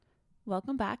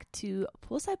welcome back to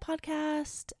Poolside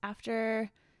Podcast.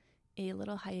 After a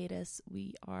little hiatus,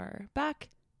 we are back.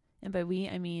 And by we,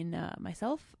 I mean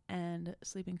myself and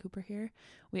Sleeping Cooper here.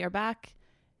 We are back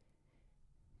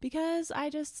because I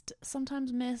just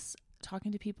sometimes miss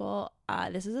talking to people.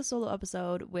 This is a solo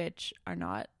episode, which are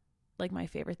not like my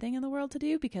favorite thing in the world to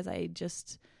do because I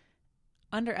just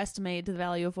underestimate the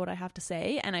value of what I have to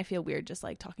say. And I feel weird just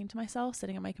like talking to myself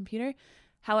sitting at my computer.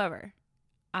 However,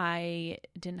 I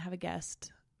didn't have a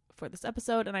guest for this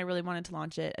episode, and I really wanted to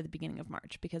launch it at the beginning of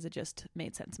March because it just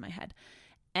made sense in my head.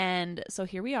 And so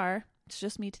here we are. It's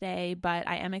just me today, but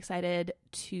I am excited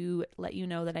to let you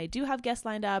know that I do have guests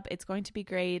lined up. It's going to be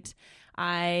great.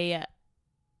 I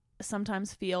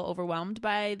sometimes feel overwhelmed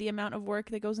by the amount of work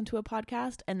that goes into a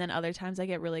podcast, and then other times I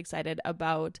get really excited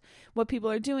about what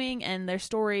people are doing and their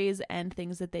stories and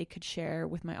things that they could share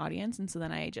with my audience. And so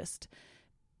then I just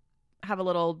have a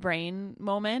little brain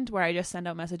moment where I just send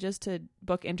out messages to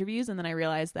book interviews, and then I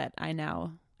realize that I'm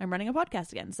running a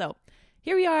podcast again. So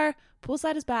here we are.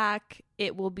 Poolside is back.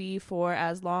 It will be for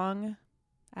as long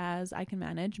as I can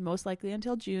manage, most likely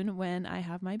until June when I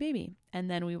have my baby. And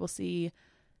then we will see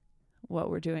what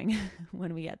we're doing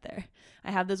when we get there. I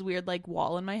have this weird like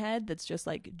wall in my head that's just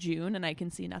like June, and I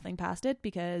can see nothing past it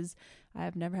because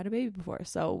I've never had a baby before.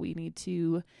 So we need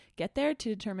to get there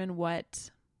to determine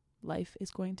what life is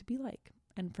going to be like.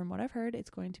 And from what I've heard, it's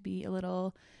going to be a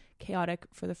little chaotic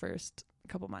for the first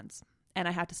couple months, and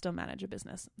I have to still manage a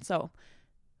business. So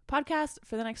podcast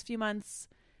for the next few months.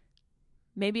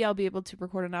 Maybe I'll be able to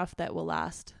record enough that will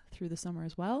last through the summer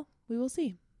as well. We will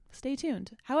see. Stay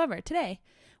tuned. However, today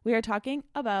we are talking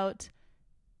about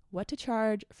what to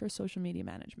charge for social media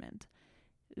management.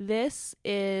 This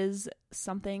is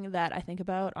something that I think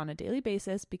about on a daily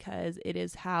basis because it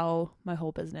is how my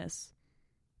whole business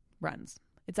runs.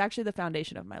 It's actually the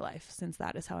foundation of my life, since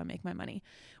that is how I make my money,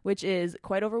 which is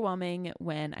quite overwhelming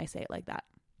when I say it like that.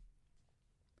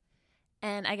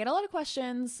 And I get a lot of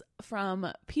questions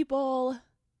from people.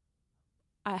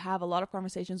 I have a lot of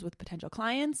conversations with potential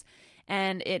clients,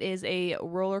 and it is a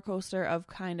roller coaster of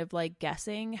kind of like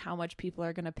guessing how much people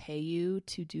are going to pay you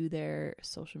to do their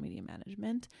social media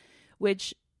management,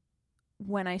 which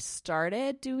when I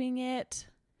started doing it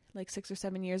like 6 or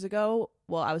 7 years ago,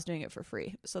 well, I was doing it for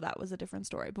free. So that was a different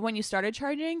story. But when you started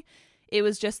charging, it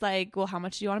was just like, well, how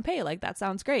much do you want to pay? Like, that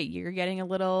sounds great. You're getting a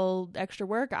little extra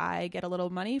work. I get a little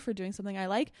money for doing something I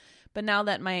like. But now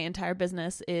that my entire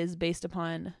business is based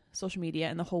upon social media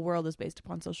and the whole world is based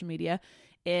upon social media,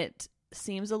 it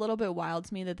seems a little bit wild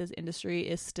to me that this industry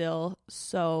is still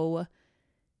so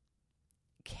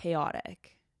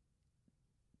chaotic,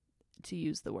 to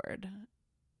use the word.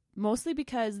 Mostly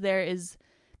because there is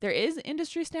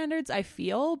industry standards, I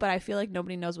feel, but I feel like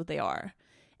nobody knows what they are.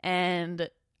 And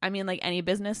I mean, like any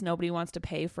business, nobody wants to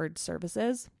pay for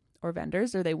services or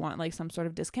vendors, or they want like some sort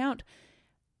of discount.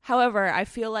 However, I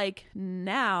feel like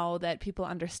now that people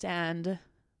understand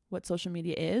what social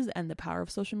media is and the power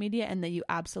of social media, and that you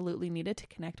absolutely need it to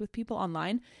connect with people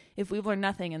online, if we've learned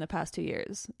nothing in the past 2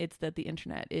 years, it's that the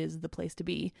internet is the place to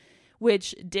be,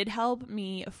 which did help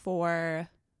me for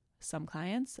some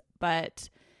clients, but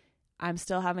I'm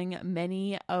still having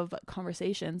many of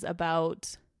conversations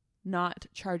about not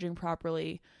charging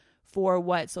properly for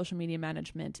what social media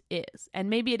management is. And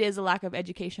maybe it is a lack of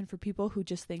education for people who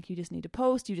just think you just need to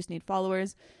post, you just need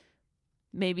followers.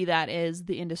 Maybe that is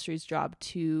the industry's job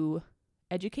to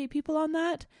educate people on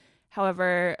that.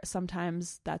 However,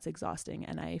 sometimes that's exhausting,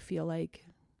 and I feel like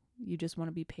you just want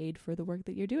to be paid for the work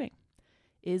that you're doing.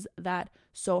 Is that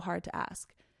so hard to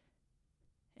ask?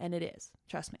 And it is,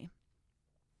 trust me.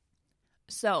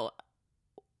 So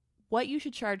what you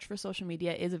should charge for social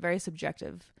media is a very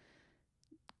subjective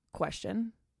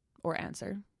question or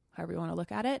answer, however you want to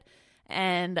look at it.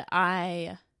 And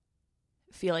I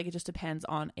feel like it just depends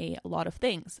on a lot of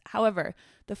things. However,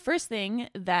 the first thing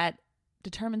that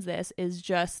determines this is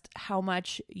just how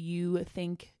much you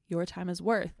think your time is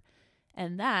worth.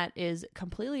 And that is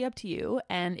completely up to you,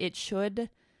 and it should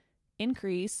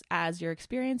increase as your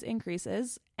experience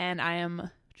increases. And I am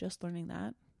just learning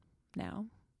that now,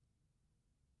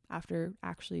 after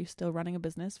actually still running a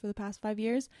business for the past 5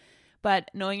 years. But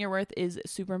knowing your worth is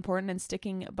super important, and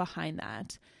sticking behind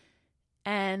that.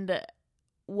 And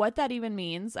what that even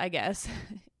means, I guess,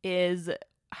 is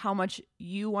how much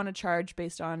you want to charge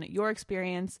based on your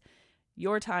experience,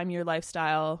 your time, your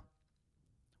lifestyle,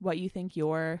 what you think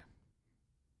your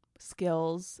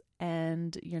skills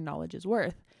and your knowledge is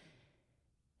worth.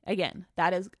 Again,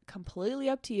 that is completely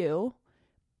up to you.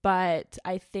 But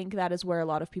I think that is where a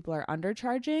lot of people are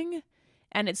undercharging.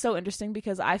 And it's so interesting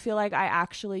because I feel like I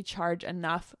actually charge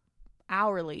enough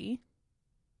hourly.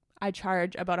 I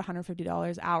charge about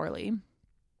 $150 hourly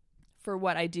for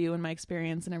what I do and my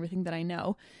experience and everything that I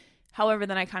know. However,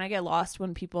 then I kind of get lost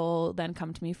when people then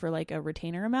come to me for like a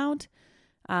retainer amount.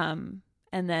 And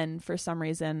then for some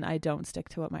reason, I don't stick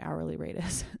to what my hourly rate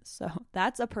is. So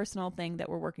that's a personal thing that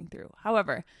we're working through.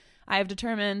 However, I have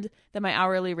determined that my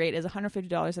hourly rate is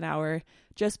 $150 an hour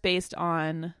just based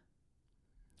on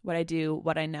what I do,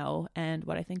 what I know, and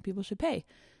what I think people should pay.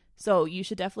 So you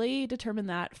should definitely determine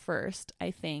that first,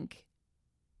 I think.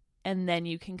 And then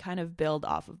you can kind of build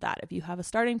off of that. If you have a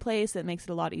starting place, it makes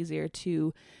it a lot easier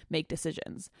to make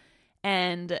decisions.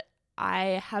 And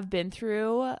I have been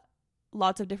through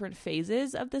lots of different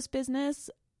phases of this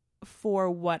business for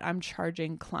what I'm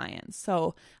charging clients.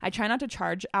 So I try not to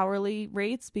charge hourly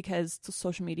rates because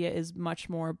social media is much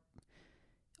more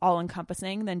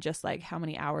all-encompassing than just like how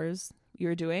many hours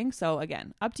you're doing. So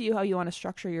again, up to you how you want to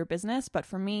structure your business. But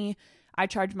for me, I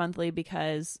charge monthly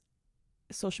because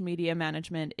social media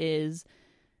management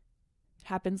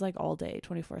happens like all day,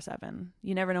 24/7.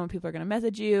 You never know when people are going to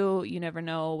message you. You never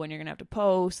know when you're going to have to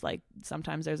post. Like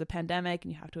sometimes there's a pandemic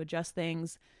and you have to adjust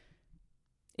things.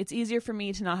 It's easier for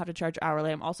me to not have to charge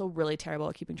hourly. I'm also really terrible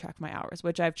at keeping track of my hours,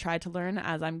 which I've tried to learn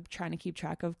as I'm trying to keep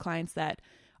track of clients that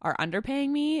are underpaying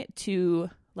me to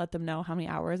let them know how many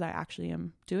hours I actually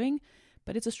am doing.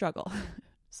 But it's a struggle.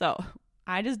 So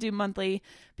I just do monthly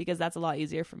because that's a lot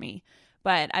easier for me.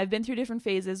 But I've been through different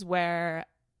phases where,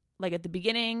 like at the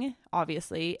beginning,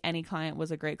 obviously, any client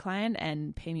was a great client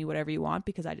and pay me whatever you want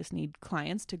because I just need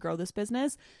clients to grow this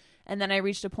business. And then I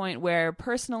reached a point where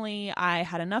personally, I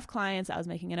had enough clients. I was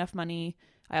making enough money.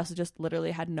 I also just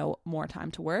literally had no more time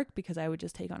to work because I would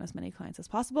just take on as many clients as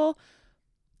possible.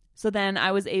 So then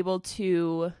I was able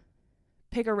to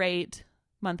pick a rate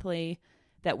monthly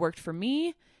that worked for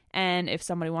me. And if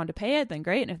somebody wanted to pay it, then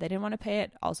great. And if they didn't want to pay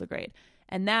it, also great.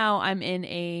 And now I'm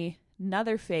in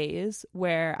another phase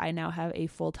where I now have a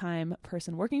full-time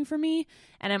person working for me.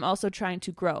 And I'm also trying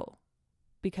to grow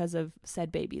because of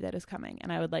said baby that is coming.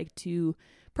 And I would like to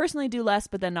personally do less,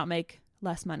 but then not make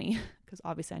less money because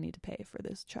obviously I need to pay for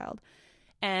this child.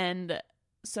 And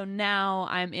so now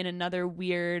I'm in another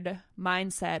weird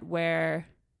mindset where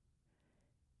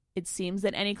it seems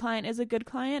that any client is a good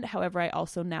client. However, I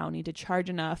also now need to charge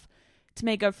enough to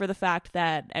make up for the fact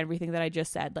that everything that I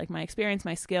just said, like my experience,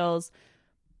 my skills,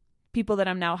 people that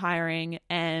I'm now hiring,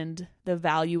 and the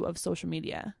value of social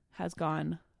media has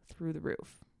gone through the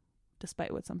roof,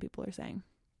 despite what some people are saying.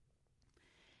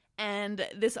 And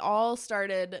this all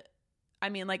started, I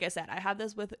mean, like I said, I have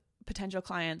this with potential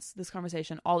clients, this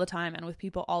conversation all the time, and with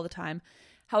people all the time.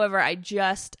 However, I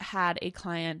just had a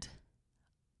client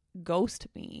ghost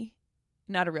me,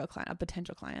 not a real client, a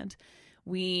potential client.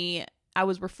 I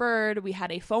was referred, we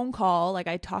had a phone call, like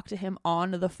I talked to him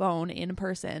on the phone in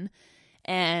person,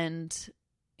 and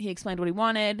he explained what he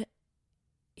wanted.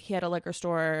 He had a liquor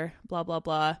store, blah, blah,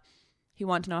 blah. He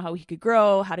wanted to know how he could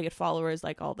grow, how to get followers,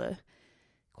 like all the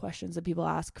questions that people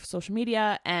ask for social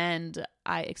media. And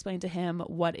I explained to him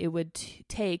what it would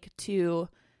take to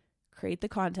create the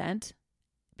content,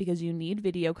 because you need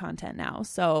video content now.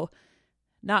 So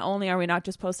not only are we not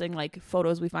just posting like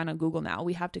photos we find on Google now,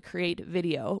 we have to create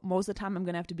video. Most of the time I'm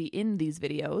going to have to be in these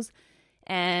videos.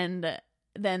 And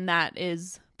then that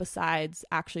is besides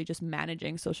actually just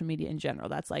managing social media in general.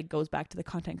 That's like goes back to the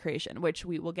content creation, which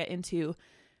we will get into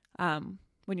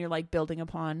when you're like building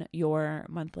upon your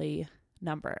monthly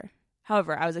number.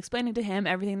 However, I was explaining to him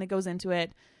everything that goes into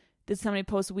it. This is how many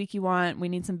posts a week you want. We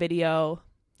need some video.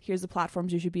 Here's the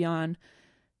platforms you should be on.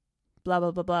 Blah,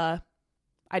 blah, blah, blah.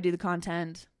 I do the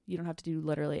content. You don't have to do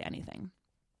literally anything.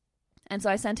 And so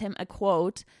I sent him a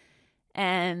quote,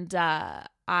 and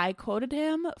I quoted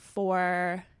him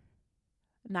for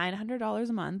 $900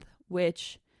 a month,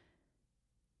 which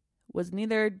was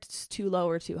neither too low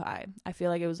or too high. I feel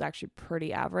like it was actually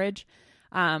pretty average,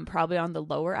 probably on the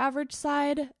lower average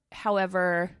side.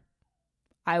 However,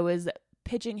 I was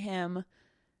pitching him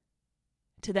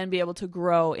to then be able to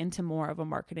grow into more of a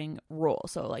marketing role.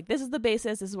 So like, this is the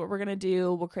basis. This is what we're going to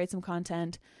do. We'll create some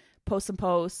content, post some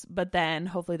posts, but then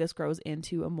hopefully this grows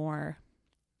into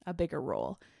a bigger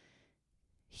role.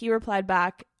 He replied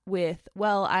back with,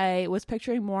 well, I was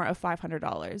picturing more of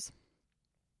 $500.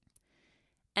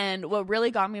 And what really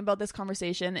got me about this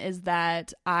conversation is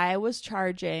that I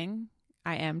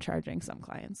am charging some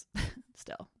clients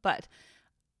still, but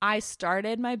I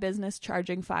started my business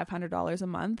charging $500 a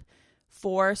month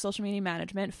for social media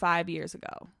management 5 years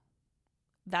ago.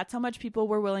 That's how much people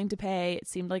were willing to pay. It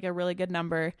seemed like a really good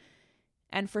number.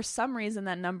 And for some reason,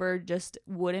 that number just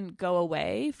wouldn't go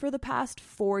away for the past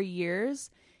 4 years.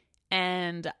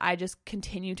 And I just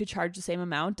continue to charge the same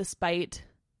amount despite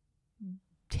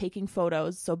taking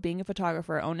photos, so being a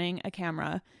photographer, owning a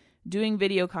camera, doing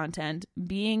video content,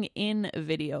 being in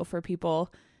video for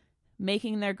people,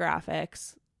 making their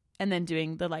graphics, and then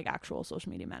doing the like actual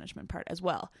social media management part as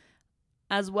well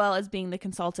as being the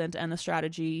consultant and the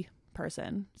strategy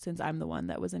person, since I'm the one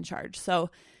that was in charge. So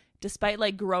despite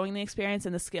like growing the experience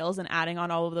and the skills and adding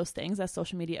on all of those things as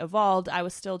social media evolved, I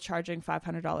was still charging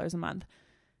 $500 a month,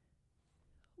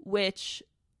 which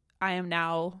I am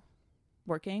now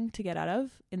working to get out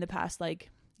of. In the past like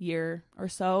year or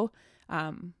so,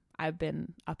 I've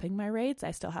been upping my rates.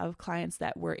 I still have clients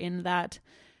that were in that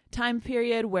time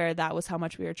period where that was how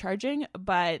much we were charging,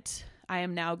 but I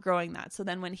am now growing that. So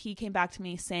then when he came back to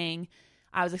me saying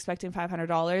I was expecting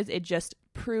 $500, it just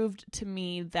proved to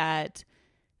me that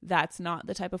that's not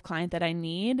the type of client that I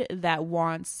need, that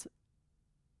wants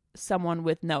someone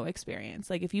with no experience.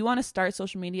 Like if you want to start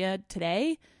social media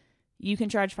today, you can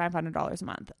charge $500 a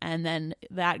month, and then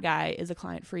that guy is a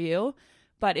client for you.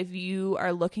 But if you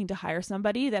are looking to hire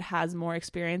somebody that has more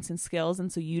experience and skills,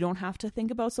 and so you don't have to think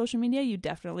about social media, you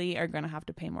definitely are going to have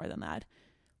to pay more than that.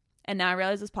 And now I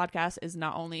realize this podcast is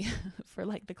not only for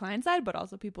like the client side, but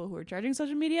also people who are charging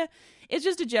social media. It's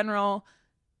just a general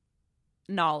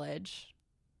knowledge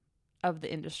of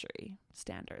the industry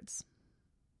standards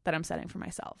that I'm setting for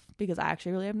myself, because I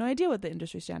actually really have no idea what the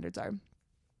industry standards are.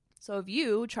 So if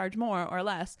you charge more or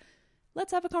less,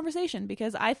 let's have a conversation,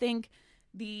 because I think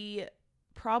the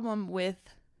problem with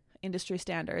industry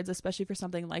standards, especially for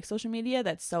something like social media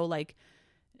that's so like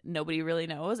nobody really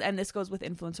knows, and this goes with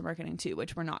influencer marketing too,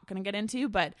 which we're not going to get into,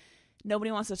 but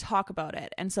nobody wants to talk about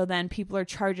it. And so then people are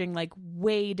charging like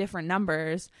way different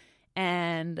numbers,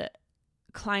 and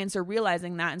clients are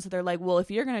realizing that. And so they're like, well,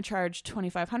 if you're going to charge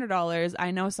 $2,500,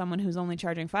 I know someone who's only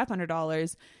charging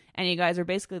 $500, and you guys are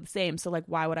basically the same. So like,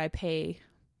 why would I pay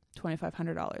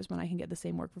 $2,500 when I can get the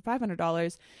same work for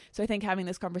 $500? So I think having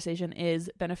this conversation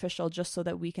is beneficial, just so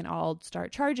that we can all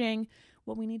start charging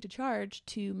what we need to charge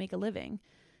to make a living,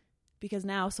 because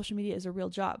now social media is a real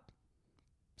job.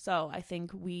 So I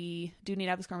think we do need to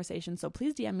have this conversation. So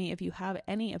please DM me if you have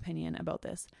any opinion about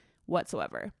this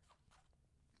whatsoever.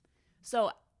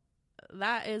 So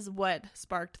that is what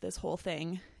sparked this whole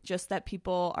thing, just that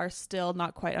people are still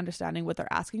not quite understanding what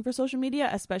they're asking for social media,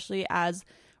 especially as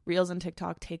Reels and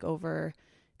TikTok take over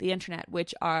the internet,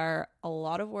 which are a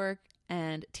lot of work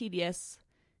and tedious,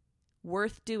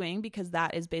 worth doing, because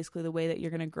that is basically the way that you're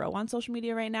going to grow on social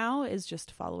media right now, is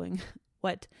just following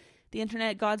what the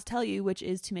internet gods tell you, which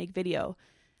is to make video.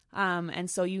 And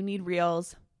so you need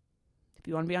Reels. If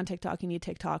you want to be on TikTok, you need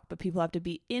TikTok, but people have to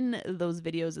be in those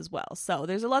videos as well. So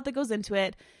there's a lot that goes into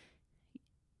it.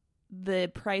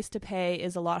 The price to pay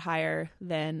is a lot higher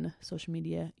than social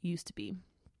media used to be.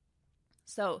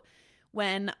 So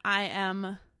when I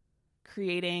am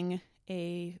creating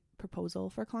a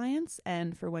proposal for clients,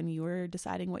 and for when you are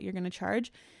deciding what you're going to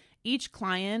charge, each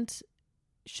client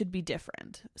should be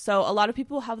different. So a lot of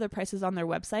people have their prices on their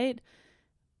website,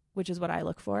 which is what I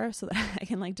look for, so that I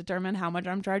can like determine how much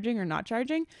I'm charging or not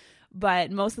charging. But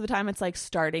most of the time it's like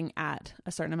starting at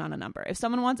a certain amount of number. If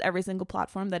someone wants every single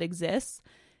platform that exists,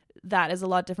 that is a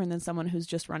lot different than someone who's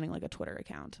just running like a Twitter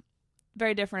account.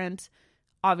 Very different.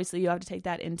 Obviously you have to take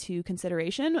that into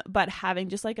consideration, but having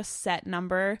just like a set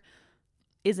number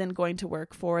isn't going to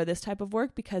work for this type of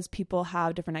work, because people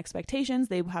have different expectations.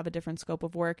 They have a different scope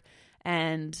of work,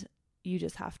 and you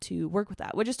just have to work with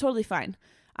that, which is totally fine.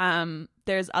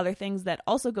 There's other things that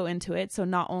also go into it. So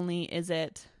not only is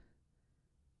it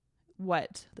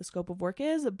what the scope of work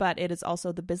is, but it is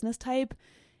also the business type,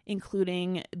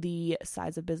 including the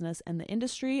size of business and the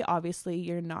industry. Obviously,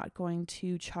 you're not going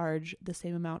to charge the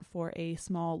same amount for a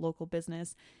small local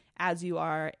business as you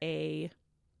are a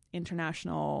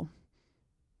international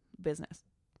business.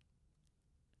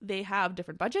 They have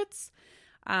different budgets,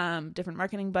 different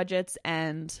marketing budgets,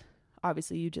 and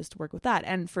obviously you just work with that.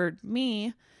 And for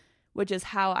me, which is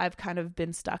how I've kind of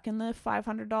been stuck in the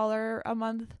 $500 a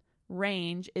month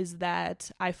range, is that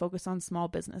I focus on small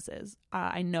businesses.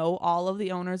 I know all of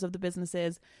the owners of the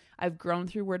businesses. I've grown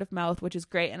through word of mouth, which is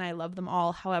great, and I love them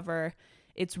all. However,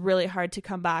 it's really hard to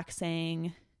come back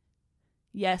saying,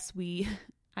 yes,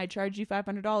 I charged you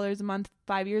 $500 a month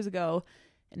 5 years ago,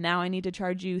 and now I need to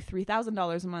charge you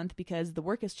 $3,000 a month because the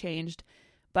work has changed,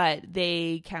 but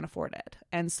they can't afford it.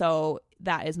 And so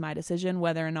that is my decision,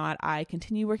 whether or not I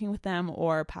continue working with them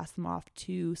or pass them off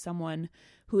to someone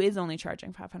who is only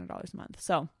charging $500 a month.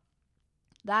 So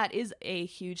that is a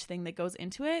huge thing that goes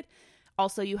into it.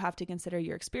 Also, you have to consider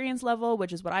your experience level,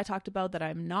 which is what I talked about that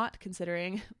I'm not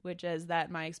considering, which is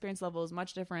that my experience level is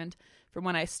much different from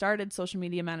when I started social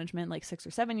media management like 6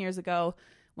 or 7 years ago,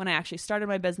 when I actually started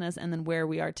my business, and then where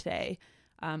we are today.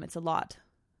 It's a lot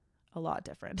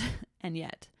different. And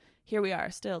yet here we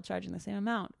are still charging the same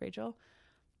amount, Rachel.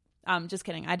 Just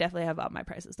kidding. I definitely have upped my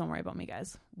prices. Don't worry about me,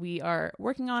 guys. We are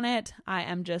working on it. I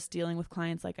am just dealing with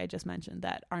clients, like I just mentioned,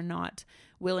 that are not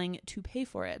willing to pay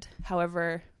for it.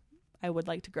 However, I would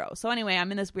like to grow. So anyway,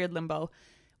 I'm in this weird limbo,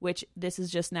 which this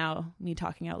is just now me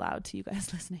talking out loud to you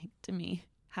guys listening to me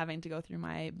having to go through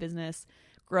my business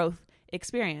growth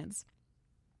experience.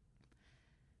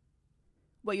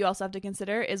 What you also have to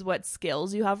consider is what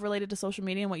skills you have related to social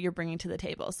media and what you're bringing to the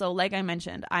table. So like I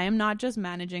mentioned, I am not just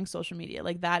managing social media.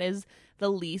 Like that is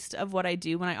the least of what I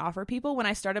do when I offer people. When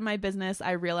I started my business,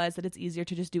 I realized that it's easier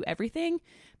to just do everything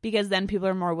because then people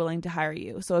are more willing to hire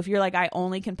you. So if you're like, I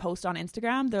only can post on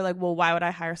Instagram, they're like, well, why would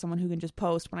I hire someone who can just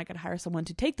post when I could hire someone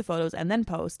to take the photos and then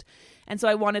post? And so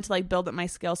I wanted to like build up my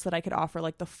skills so that I could offer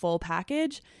like the full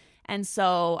package. And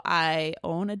so I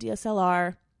own a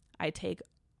DSLR. I take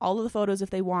all of the photos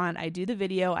if they want. I do the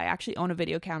video. I actually own a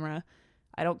video camera.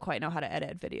 I don't quite know how to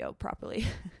edit video properly,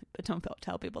 but don't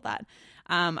tell people that.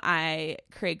 I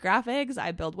create graphics.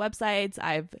 I build websites.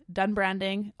 I've done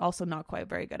branding. Also not quite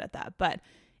very good at that, but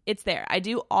it's there. I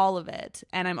do all of it.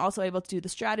 And I'm also able to do the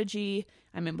strategy.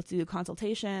 I'm able to do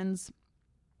consultations.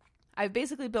 I've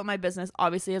basically built my business.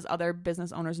 Obviously, as other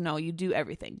business owners know, you do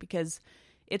everything because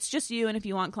it's just you. And if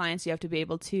you want clients, you have to be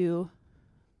able to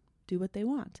do what they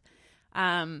want.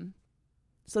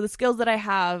 So the skills that I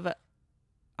have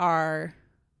are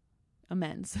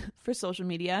immense for social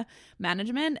media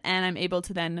management, and I'm able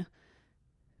to then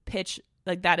pitch,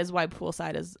 like that is why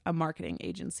Poolside is a marketing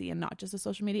agency and not just a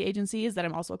social media agency, is that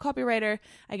I'm also a copywriter.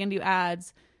 I can do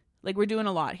ads. Like we're doing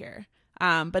a lot here.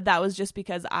 But that was just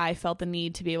because I felt the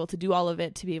need to be able to do all of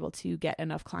it, to be able to get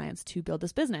enough clients to build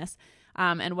this business.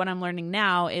 And what I'm learning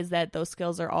now is that those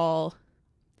skills are all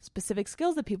specific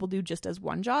skills that people do just as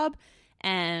one job.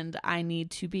 And I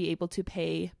need to be able to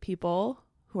pay people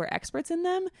who are experts in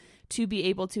them to be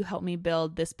able to help me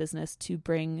build this business to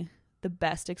bring the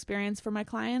best experience for my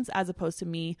clients, as opposed to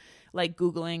me like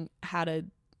Googling how to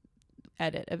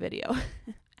edit a video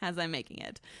as I'm making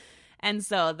it. And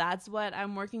so that's what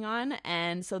I'm working on.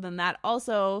 And so then that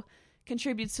also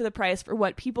contributes to the price for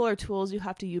what people or tools you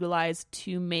have to utilize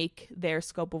to make their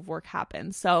scope of work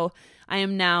happen. So I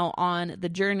am now on the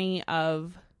journey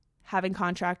of having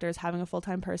contractors, having a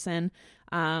full-time person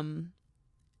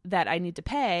that I need to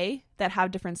pay that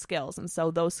have different skills. And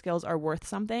so those skills are worth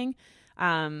something.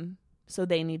 So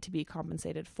they need to be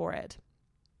compensated for it.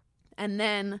 And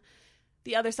then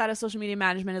the other side of social media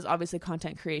management is obviously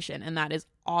content creation. And that is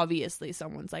obviously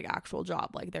someone's like actual job.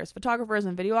 Like there's photographers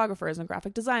and videographers and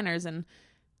graphic designers. And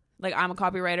like I'm a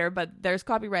copywriter, but there's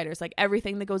copywriters. Like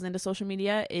everything that goes into social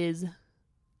media is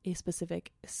a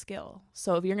specific skill.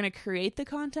 So if you're going to create the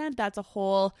content, that's a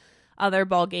whole other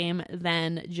ball game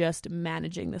than just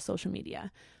managing the social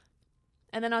media.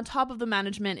 And then on top of the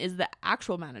management is the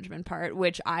actual management part,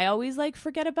 which I always like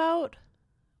forget about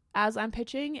as I'm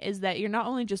pitching, is that you're not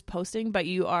only just posting, but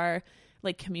you are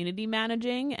like community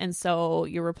managing. And so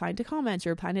you're replying to comments,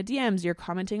 you're replying to DMs, you're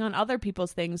commenting on other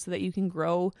people's things so that you can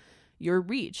grow your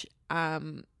reach.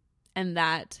 And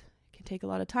that can take a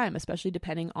lot of time, especially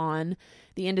depending on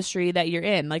the industry that you're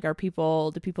in. Like, do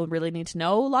people really need to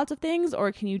know lots of things,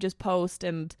 or can you just post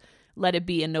and let it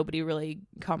be and nobody really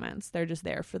comments? They're just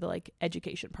there for the like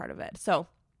education part of it. So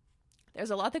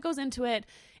there's a lot that goes into it.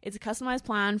 It's a customized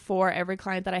plan for every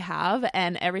client that I have.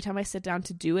 And every time I sit down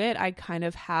to do it, I kind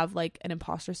of have like an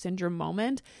imposter syndrome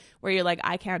moment where you're like,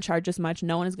 I can't charge as much.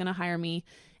 No one is going to hire me.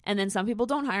 And then some people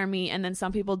don't hire me. And then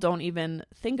some people don't even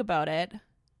think about it,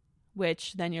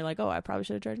 which then you're like, oh, I probably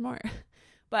should have charged more.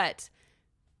 But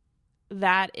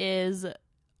that is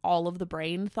all of the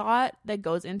brain thought that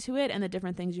goes into it and the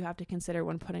different things you have to consider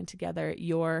when putting together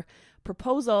your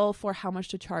proposal for how much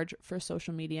to charge for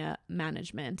social media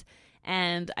management.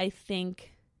 And I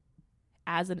think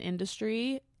as an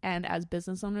industry and as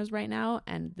business owners right now,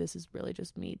 and this is really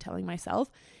just me telling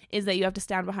myself, is that you have to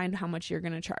stand behind how much you're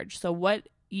going to charge. So what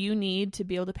you need to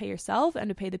be able to pay yourself and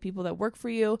to pay the people that work for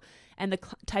you and the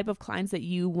type of clients that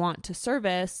you want to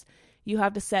service, you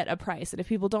have to set a price. And if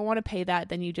people don't want to pay that,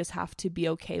 then you just have to be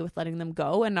okay with letting them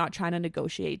go and not trying to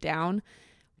negotiate down,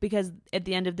 because at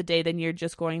the end of the day, then you're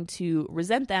just going to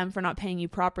resent them for not paying you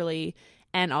properly.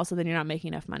 And also then you're not making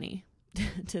enough money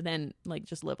to then like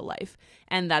just live a life.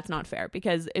 And that's not fair,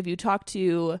 because if you talk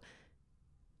to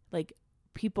like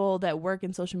people that work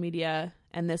in social media,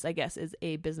 and this I guess is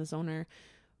a business owner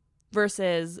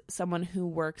versus someone who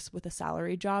works with a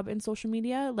salary job in social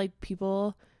media, like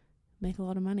people make a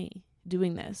lot of money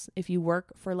doing this. If you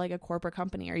work for like a corporate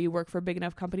company or you work for a big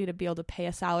enough company to be able to pay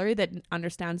a salary that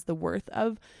understands the worth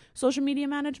of social media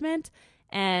management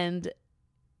And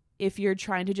if you're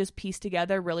trying to just piece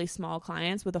together really small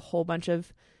clients with a whole bunch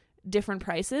of different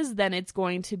prices, then it's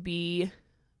going to be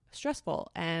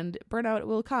stressful and burnout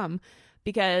will come,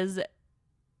 because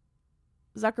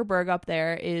Zuckerberg up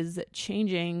there is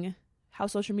changing how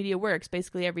social media works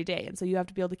basically every day. And so you have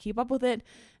to be able to keep up with it.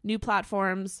 New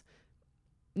platforms,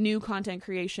 new content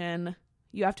creation,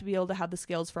 you have to be able to have the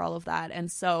skills for all of that.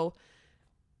 And so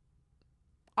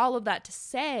all of that to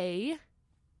say,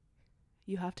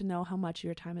 you have to know how much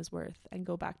your time is worth and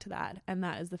go back to that. And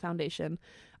that is the foundation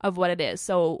of what it is.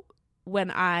 So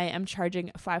when I am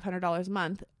charging $500 a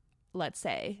month, let's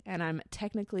say, and I'm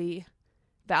technically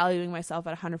valuing myself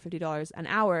at $150 an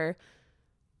hour,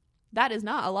 that is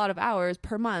not a lot of hours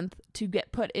per month to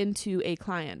get put into a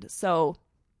client. So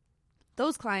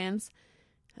those clients,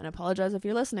 and I apologize if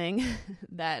you're listening,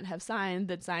 that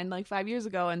signed like 5 years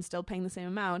ago and still paying the same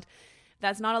amount,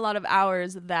 that's not a lot of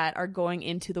hours that are going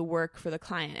into the work for the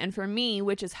client. And for me,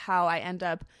 which is how I end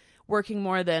up working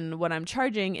more than what I'm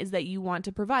charging, is that you want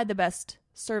to provide the best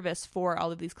service for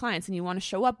all of these clients, and you want to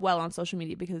show up well on social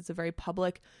media because it's a very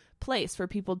public place for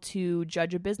people to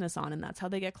judge a business on, and that's how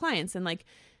they get clients. And like,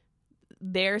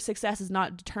 their success is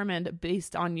not determined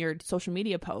based on your social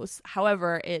media posts.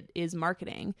 However, it is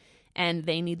marketing, and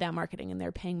they need that marketing, and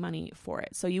they're paying money for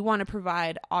it. So you want to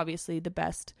provide, obviously, the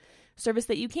best service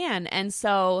that you can. And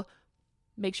so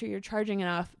make sure you're charging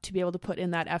enough to be able to put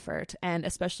in that effort. And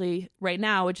especially right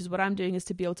now, which is what I'm doing, is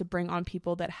to be able to bring on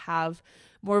people that have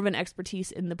more of an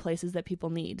expertise in the places that people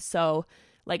need. So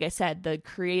like I said, the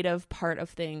creative part of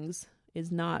things is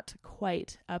not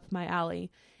quite up my alley.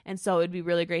 And so it'd be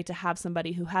really great to have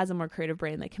somebody who has a more creative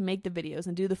brain that can make the videos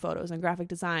and do the photos and graphic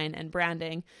design and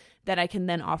branding that I can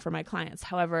then offer my clients.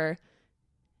 However,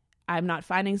 I'm not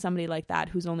finding somebody like that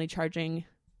who's only charging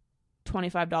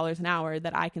 $25 an hour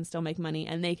that I can still make money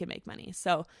and they can make money.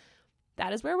 So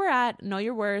that is where we're at. Know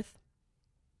your worth.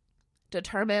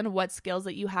 Determine what skills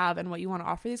that you have and what you want to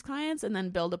offer these clients, and then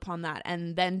build upon that.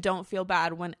 And then don't feel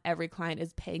bad when every client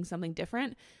is paying something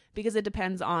different, because it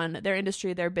depends on their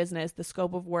industry, their business, the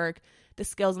scope of work, the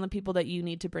skills, and the people that you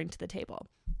need to bring to the table.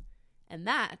 And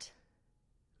that,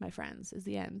 my friends, is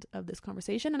the end of this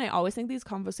conversation. And I always think these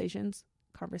conversations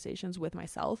with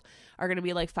myself are going to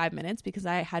be like 5 minutes, because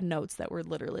I had notes that were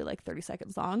literally like 30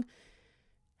 seconds long.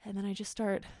 And then I just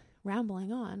start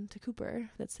rambling on to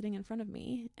Cooper that's sitting in front of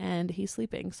me, and he's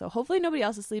sleeping. So hopefully nobody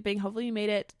else is sleeping. Hopefully you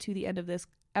made it to the end of this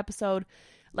episode.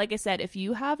 Like I said, if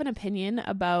you have an opinion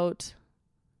about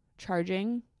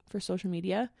charging for social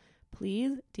media,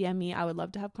 please DM me. I would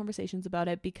love to have conversations about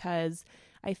it, because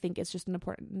I think it's just an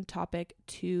important topic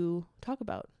to talk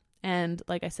about. And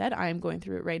like I said, I'm going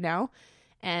through it right now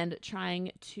and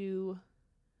trying to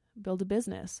build a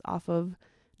business off of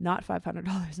not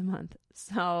 $500 a month.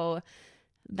 So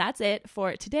that's it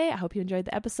for today. I hope you enjoyed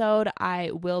the episode.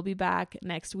 I will be back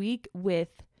next week with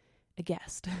a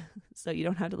guest, so you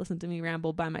don't have to listen to me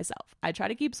ramble by myself. I try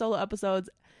to keep solo episodes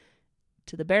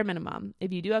to the bare minimum.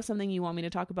 If you do have something you want me to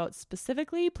talk about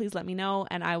specifically, please let me know,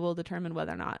 and I will determine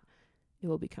whether or not it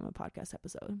will become a podcast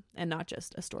episode and not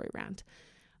just a story rant.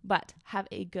 But have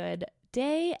a good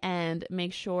day, and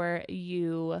make sure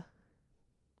you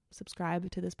subscribe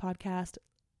to this podcast,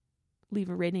 leave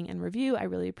a rating and review. I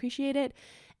really appreciate it.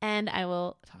 And I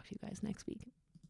will talk to you guys next week.